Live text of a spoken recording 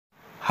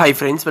Hi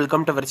friends,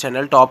 welcome to our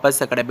channel Toppers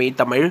Academy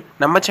Tamil.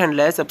 நம்ம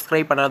சேனலை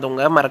subscribe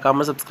பண்ணாதவங்க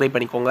மறக்காம சப்ஸ்கிரைப்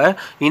பண்ணிக்கோங்க.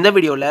 இந்த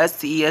வீடியோல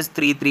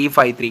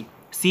CS3353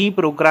 C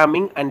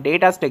Programming and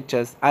Data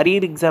Structures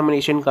Arrear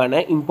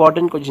Examinationக்கான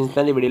important questions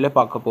தான் இந்த வீடியோல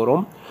பார்க்க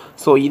போறோம்.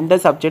 ஸோ இந்த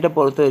சப்ஜெக்டை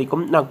பொறுத்த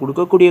வரைக்கும் நான்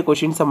கொடுக்கக்கூடிய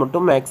கொஸ்டின்ஸை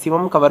மட்டும்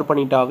maximum cover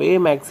பண்ணிட்டாவே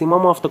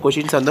maximum of the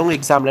questions வந்து உங்கள்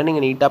எக்ஸாமில்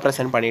நீங்கள் நீட்டாக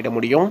ப்ரெசென்ட் பண்ணிட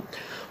முடியும்.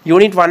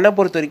 யூனிட் 1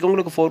 பொறுத்த வரைக்கும்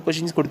உங்களுக்கு 4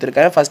 கொஸ்டின்ஸ்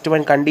கொடுத்துருக்கேன். First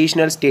one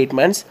conditional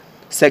statements,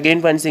 second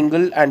one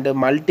single and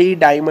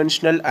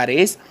multi-dimensional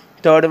arrays,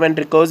 third one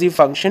recursive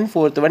function,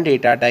 fourth one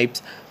data types.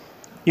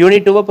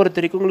 Unit 2 பொறுத்த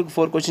வரைக்கும் உங்களுக்கு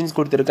 4 questions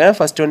கொடுத்துருக்கேன்.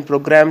 First one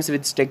programs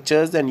with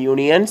structures and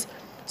unions,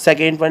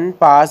 second one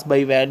pass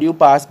by value,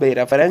 pass by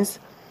reference,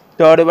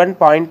 third one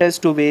pointers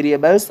to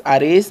variables,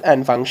 arrays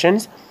and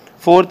functions,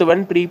 fourth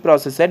one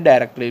preprocessor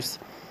directives.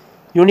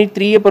 Unit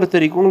 3 பொறுத்த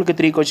வரைக்கும் உங்களுக்கு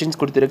 3 questions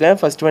கொடுத்துருக்கேன்.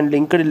 First one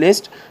linked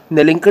list,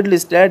 இந்த linked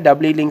லிஸ்ட்டை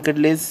W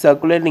linked list,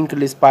 circular linked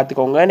list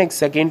பார்த்துக்கோங்க.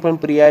 Next second one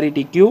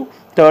priority Q,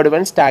 third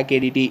one stock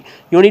எடிட்டி.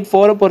 Unit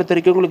 4 பொறுத்த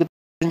வரைக்கும் உங்களுக்கு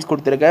கொஸ்டின்ஸ்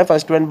கொடுத்துருக்கேன்.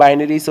 First one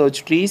binary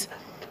search trees,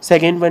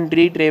 second one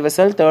tree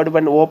ட்ரேவர்சல், third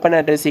one open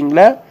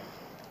அட்ரஸிங்கில்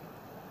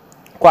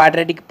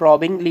quadratic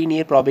probing,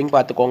 linear probing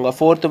பார்த்துக்கோங்க.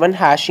 Fourth one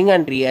hashing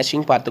and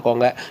ரீஹேஷிங்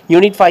பார்த்துக்கோங்க.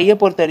 Unit 5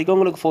 பொறுத்த வரைக்கும்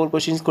உங்களுக்கு 4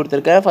 கொஸ்டின்ஸ்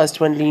கொடுத்துருக்கேன். First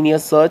one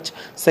linear search,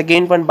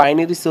 second one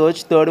binary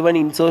search, third one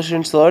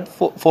insertion search,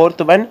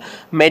 fourth one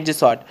merge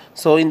chart.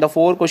 So இந்த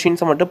 4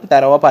 கொஸ்டின்ஸை மட்டும்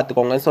தரவாக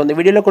பார்த்துக்கோங்க. ஸோ இந்த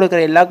வீடியோவில்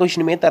கொடுக்குற எல்லா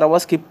கொஸ்டினுமே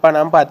தரவாக ஸ்கிப்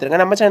பண்ணாமல் பார்த்துருங்க.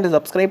 நம்ம சேனல்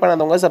சப்ஸ்கிரைப்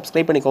பண்ணாதவங்க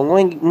சப்ஸ்கிரைப்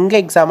பண்ணிக்கோங்க. இங்கே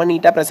எக்ஸாமை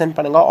நீட்டாக ப்ரெசென்ட்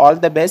பண்ணுங்கள்.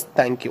 All the best.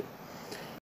 தேங்க்யூ.